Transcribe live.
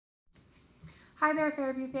Hi there,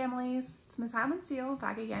 Fairview families. It's Ms. Hileman-Steele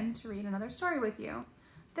back again to read another story with you.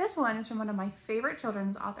 This one is from one of my favorite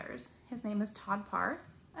children's authors. His name is Todd Parr,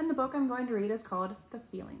 and the book I'm going to read is called The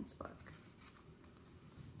Feelings Book.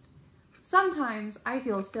 Sometimes I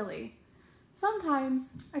feel silly.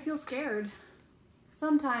 Sometimes I feel scared.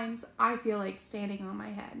 Sometimes I feel like standing on my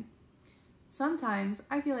head. Sometimes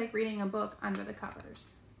I feel like reading a book under the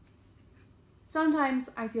covers. Sometimes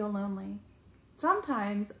I feel lonely.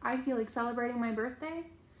 Sometimes I feel like celebrating my birthday,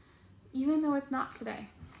 even though it's not today.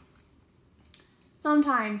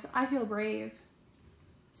 Sometimes I feel brave.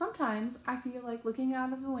 Sometimes I feel like looking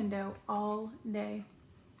out of the window all day.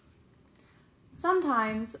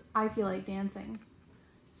 Sometimes I feel like dancing.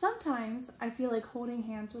 Sometimes I feel like holding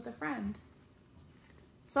hands with a friend.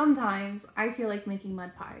 Sometimes I feel like making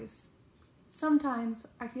mud pies. Sometimes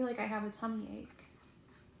I feel like I have a tummy ache.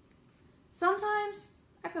 Sometimes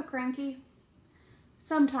I feel cranky.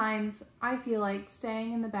 Sometimes I feel like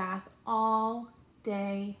staying in the bath all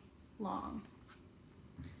day long.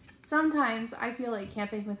 Sometimes I feel like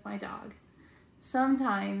camping with my dog.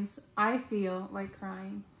 Sometimes I feel like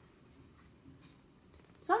crying.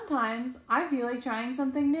 Sometimes I feel like trying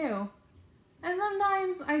something new. And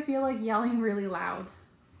sometimes I feel like yelling really loud.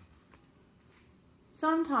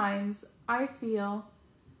 Sometimes I feel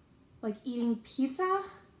like eating pizza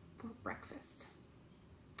for breakfast.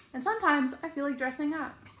 And sometimes I feel like dressing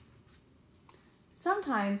up.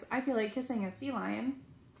 Sometimes I feel like kissing a sea lion.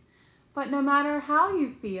 But no matter how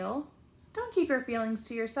you feel, don't keep your feelings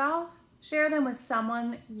to yourself. Share them with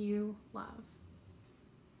someone you love.